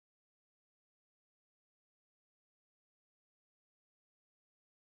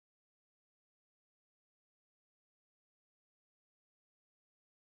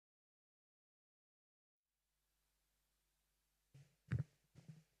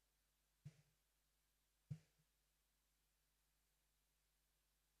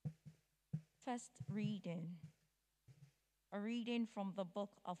First reading, a reading from the book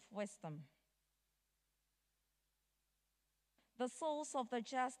of Wisdom. The souls of the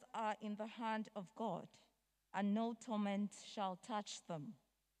just are in the hand of God, and no torment shall touch them.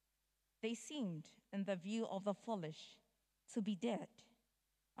 They seemed, in the view of the foolish, to be dead,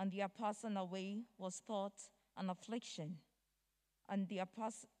 and their passing away was thought an affliction, and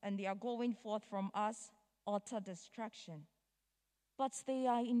their going forth from us utter destruction. But they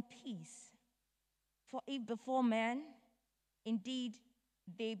are in peace. For if before men indeed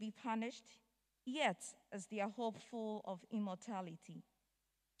they be punished, yet as they are hopeful of immortality.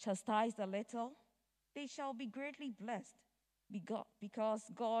 Chastised a little, they shall be greatly blessed, because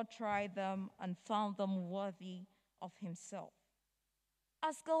God tried them and found them worthy of himself.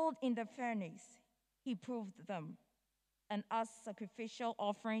 As gold in the furnace, he proved them, and as sacrificial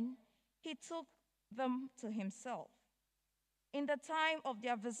offering, he took them to himself. In the time of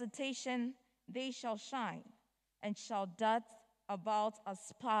their visitation, they shall shine, and shall dart about as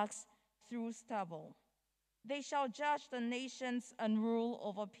sparks through stubble. They shall judge the nations and rule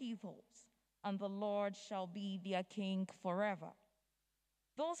over peoples, and the Lord shall be their king forever.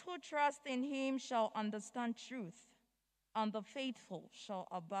 Those who trust in him shall understand truth, and the faithful shall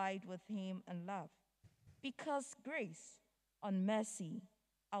abide with him in love, because grace and mercy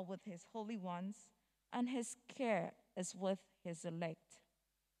are with his holy ones, and his care is with his elect.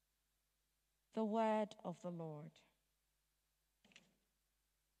 The word of the Lord.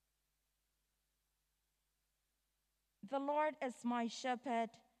 The Lord is my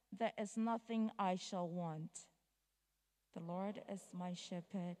shepherd, there is nothing I shall want. The Lord is my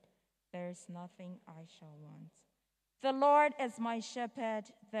shepherd, there is nothing I shall want. The Lord is my shepherd,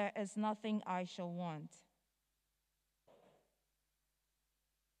 there is nothing I shall want.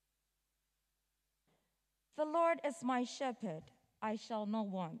 The Lord is my shepherd, I shall not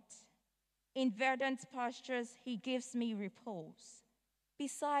want. In verdant pastures he gives me repose.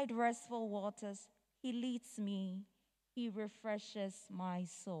 Beside restful waters he leads me, he refreshes my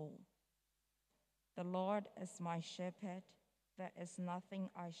soul. The Lord is my shepherd, there is nothing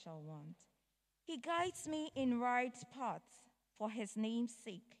I shall want. He guides me in right paths for his name's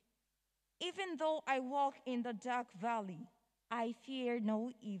sake. Even though I walk in the dark valley, I fear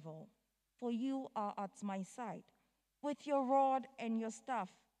no evil, for you are at my side, with your rod and your staff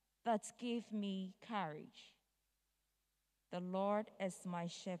that give me courage. The Lord is my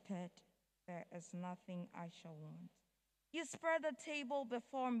shepherd, there is nothing I shall want. You spread a table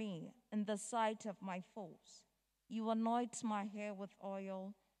before me in the sight of my foes. You anoint my hair with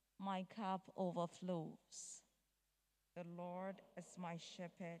oil, my cup overflows. The Lord is my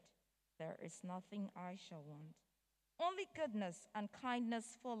shepherd, there is nothing I shall want. Only goodness and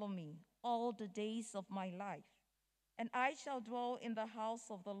kindness follow me all the days of my life, and I shall dwell in the house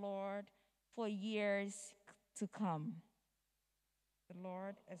of the Lord for years to come. The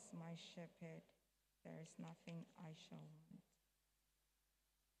Lord is my shepherd, there is nothing I shall want.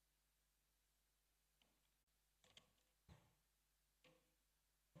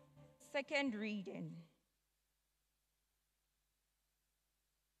 Second reading.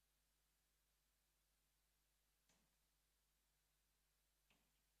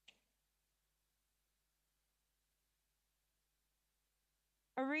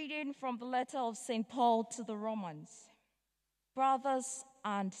 A reading from the letter of St. Paul to the Romans. Brothers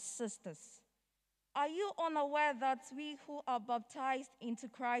and sisters, are you unaware that we who are baptized into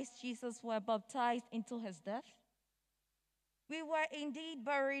Christ Jesus were baptized into his death? We were indeed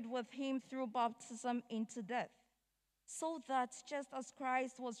buried with him through baptism into death, so that just as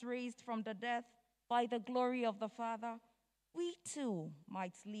Christ was raised from the dead by the glory of the Father, we too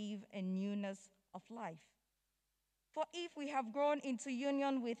might live in newness of life. For if we have grown into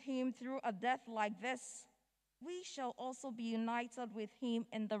union with him through a death like this, we shall also be united with him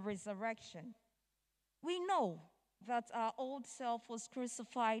in the resurrection. We know that our old self was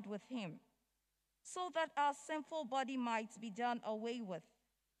crucified with him, so that our sinful body might be done away with,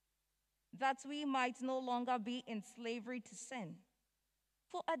 that we might no longer be in slavery to sin.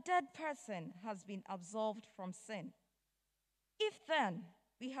 For a dead person has been absolved from sin. If then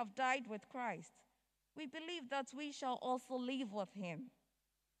we have died with Christ, we believe that we shall also live with him.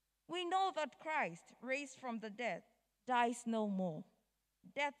 We know that Christ, raised from the dead, dies no more.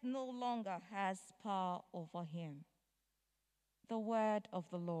 Death no longer has power over him. The word of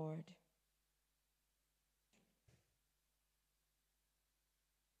the Lord.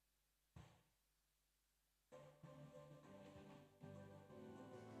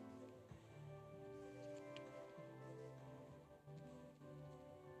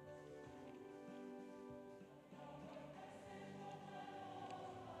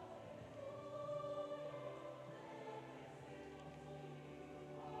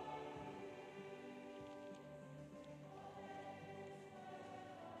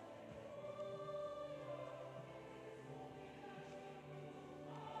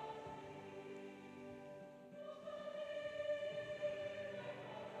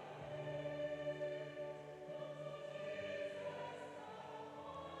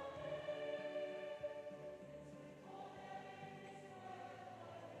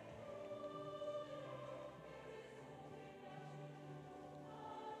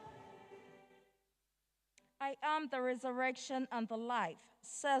 I am the resurrection and the life,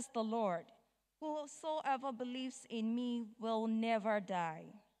 says the Lord. Whosoever believes in me will never die.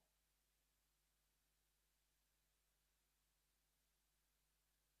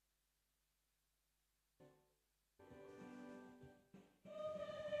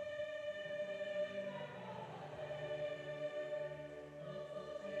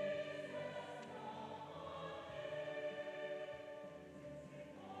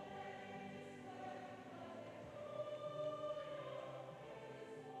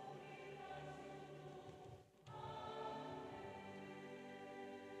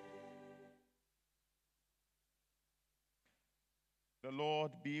 The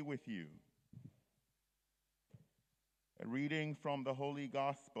Lord be with you. A reading from the Holy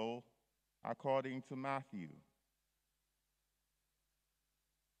Gospel according to Matthew.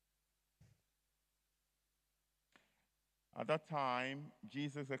 At that time,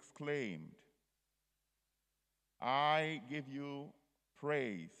 Jesus exclaimed, I give you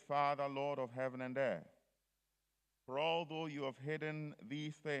praise, Father, Lord of heaven and earth. For although you have hidden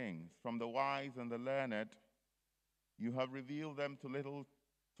these things from the wise and the learned, you have revealed them to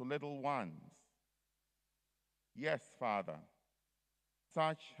little ones. Yes, Father,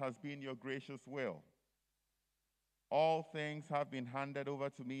 such has been your gracious will. All things have been handed over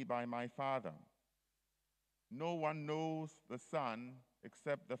to me by my Father. No one knows the Son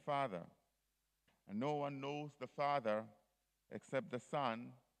except the Father, and no one knows the Father except the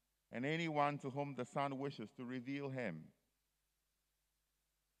Son, and anyone to whom the Son wishes to reveal him.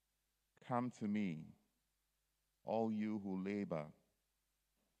 Come to me, all you who labor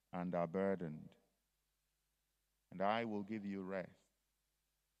and are burdened, and I will give you rest.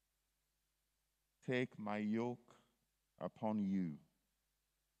 Take my yoke upon you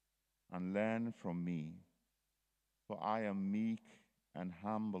and learn from me, for I am meek and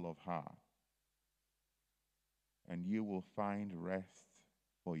humble of heart, and you will find rest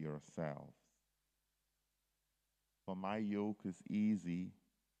for yourselves. For my yoke is easy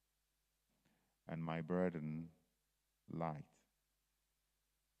and my burden light.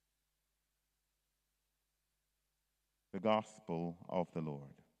 The Gospel of the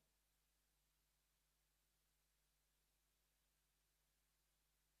Lord.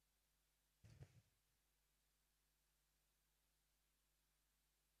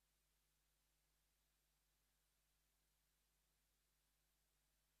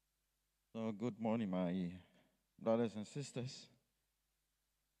 So good morning, my brothers and sisters.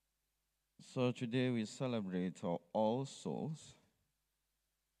 So today we celebrate All Souls.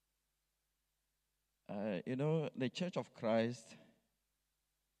 The Church of Christ,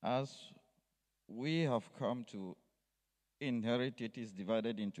 as we have come to inherit it, is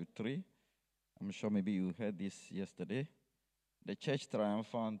divided into three. I'm sure maybe you heard this yesterday. The Church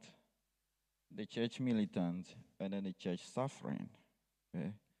Triumphant, the Church Militant, and then the Church Suffering.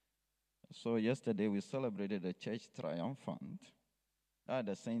 Okay? So yesterday we celebrated the Church Triumphant.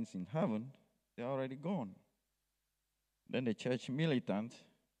 The saints in heaven, they're already gone. Then the Church Militant,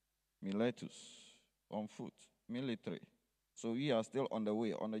 Miletus, on foot, military. So we are still on the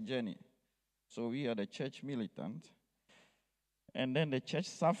way, on the journey. So we are the Church Militant. And then the Church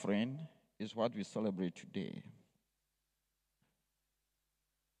Suffering is what we celebrate today.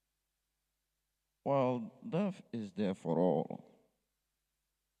 Well, death is there for all.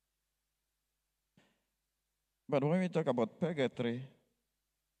 But when we talk about purgatory,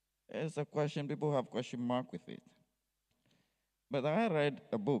 it's a question, people have question mark with it. But I read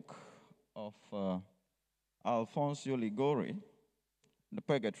a book of Alfonso Ligori, The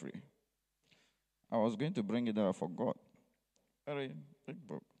Purgatory. I was going to bring it there, I forgot. Very big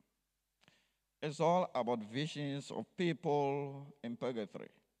book. It's all about visions of people in purgatory.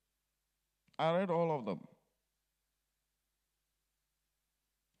 I read all of them.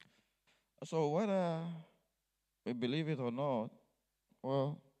 So whether we believe it or not,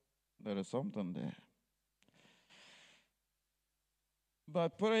 well, there is something there.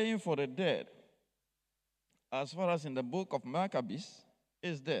 But praying for the dead, as far as in the book of Maccabees,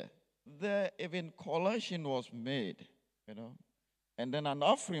 is there. There even collation was made, and then an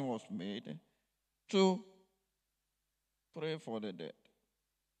offering was made to pray for the dead.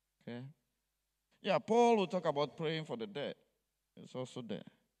 Okay? Yeah, Paul will talk about praying for the dead. It's also there.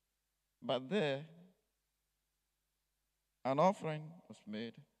 But there, an offering was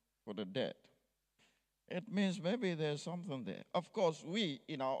made for the dead. It means maybe there's something there. Of course, we,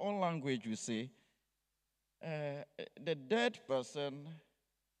 in our own language, we say, the dead person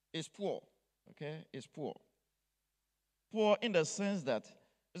is poor, okay? Is poor. Poor in the sense that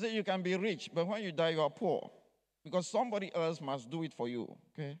you can be rich, but when you die, you are poor. Because somebody else must do it for you,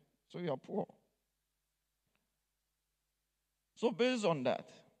 okay? So you are poor. So based on that,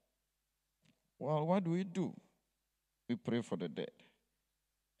 well, what do? We pray for the dead.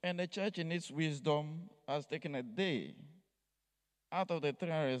 And the church in its wisdom has taken a day out of the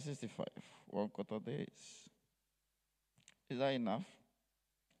 365, 1/4 days. Is that enough?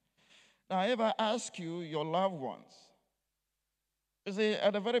 Now, if I ask you, your loved ones, you see,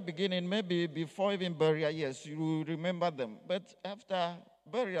 at the very beginning, maybe before even burial, yes, you will remember them. But after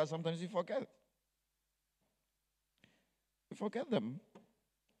burial, sometimes you forget. You forget them.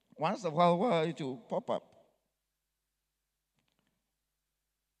 Once in a while, it will pop up.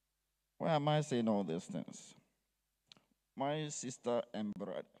 Why am I saying all these things? My sister and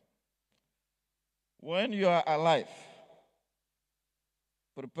brother, when you are alive,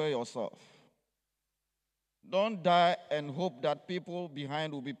 prepare yourself. Don't die and hope that people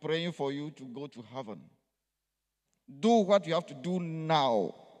behind will be praying for you to go to heaven. Do what you have to do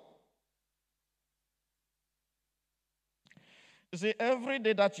now. You see, every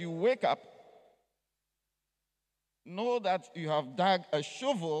day that you wake up, know that you have dug a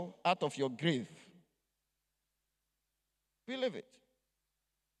shovel out of your grave. Believe it.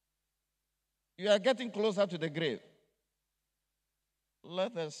 You are getting closer to the grave.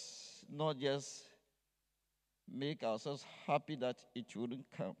 Let us not just make ourselves happy that it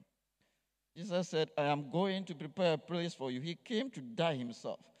wouldn't come. Jesus said, I am going to prepare a place for you. He came to die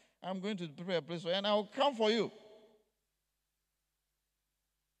himself. I'm going to prepare a place for you, and I will come for you.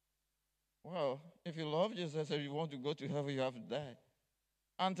 Well, if you love Jesus and you want to go to heaven, you have to die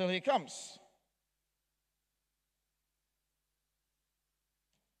until he comes.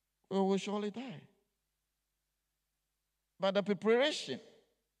 We will surely die. But the preparation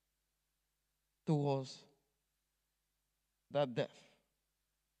towards that death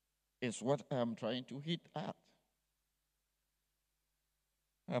is what I am trying to hit at.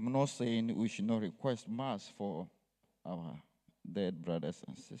 I'm not saying we should not request Mass for our dead brothers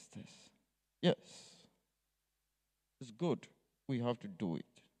and sisters. Yes, it's good. We have to do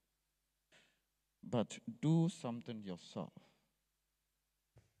it. But do something yourself.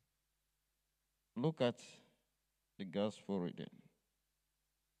 Look at the gospel reading.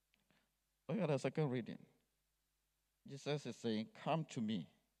 Look at the second reading. Jesus is saying, come to me.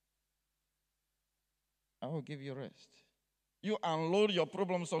 I will give you rest. You unload your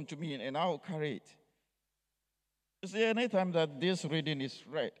problems onto me and I will carry it. You see, anytime that this reading is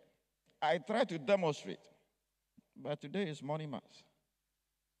read, I try to demonstrate. But today is morning mass.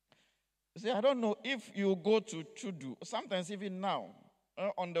 You see, I don't know if you go to Chudu, sometimes even now,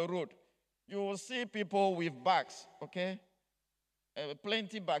 on the road, you will see people with bags, okay?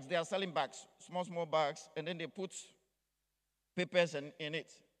 Plenty bags. They are selling bags, small bags, and then they put papers in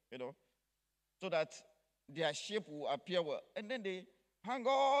it, so that their shape will appear well. And then they hang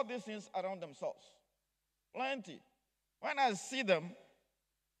all these things around themselves. Plenty. When I see them,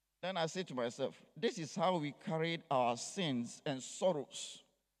 then I say to myself, this is how we carried our sins and sorrows.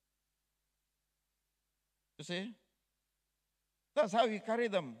 You see? That's how we carry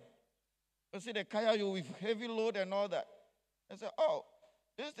them. You see, they carry you with heavy load and all that. I say, oh,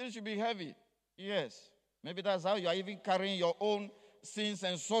 this thing should be heavy. Yes. Maybe that's how you are even carrying your own sins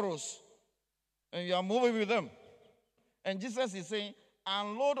and sorrows. And you are moving with them. And Jesus is saying,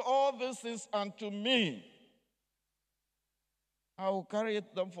 unload all these things unto me. I will carry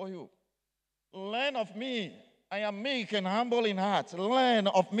them for you. Learn of me. I am meek and humble in heart. Learn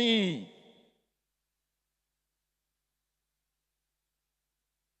of me.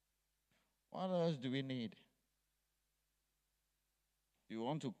 What else do we need? You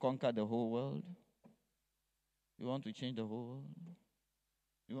want to conquer the whole world? You want to change the whole world?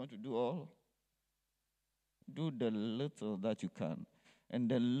 You want to do all? Do the little that you can. And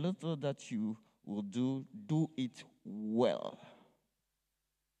the little that you will do it well.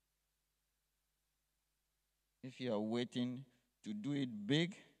 If you are waiting to do it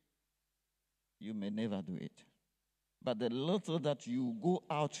big, you may never do it. But the little that you go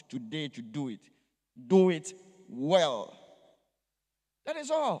out today to do it well. That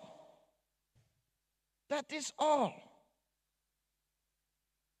is all. That is all.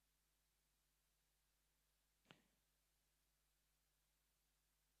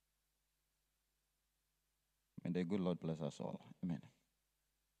 May the good Lord bless us all. Amen.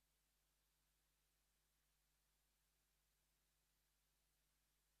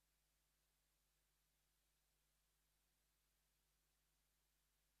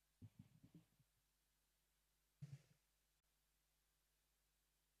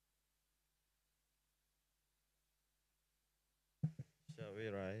 Shall we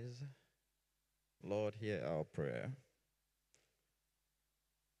rise? Lord, hear our prayer.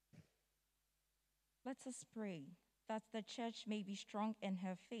 Let us pray that the church may be strong in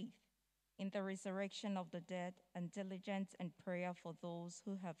her faith, in the resurrection of the dead, and diligent in prayer for those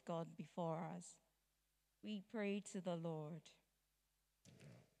who have gone before us. We pray to the Lord.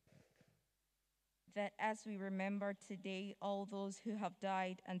 That as we remember today all those who have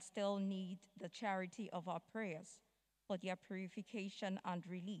died and still need the charity of our prayers for their purification and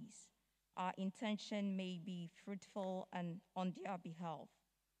release, our intention may be fruitful and on their behalf.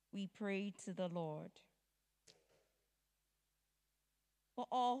 We pray to the Lord. For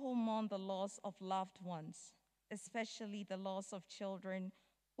all who mourn the loss of loved ones, especially the loss of children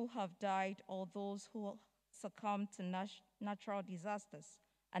who have died or those who succumbed to natural disasters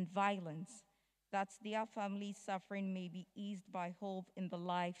and violence, that their families' suffering may be eased by hope in the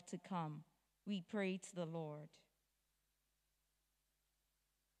life to come. We pray to the Lord.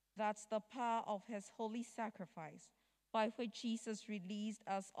 That the power of his holy sacrifice, by which Jesus released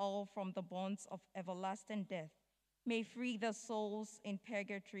us all from the bonds of everlasting death, may free the souls in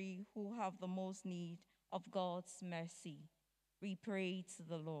purgatory who have the most need of God's mercy. We pray to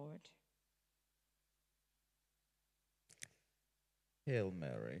the Lord. Hail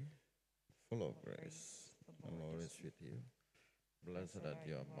Mary, full of grace, the Lord is with you. Blessed are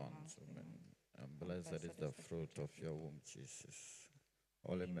you amongst women, and blessed is the fruit of your womb, Jesus.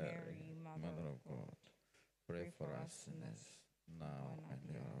 Holy Mary, Mother of God, pray for us sinners, now and at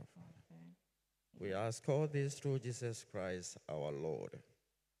the hour of our death. We ask all this through Jesus Christ, our Lord.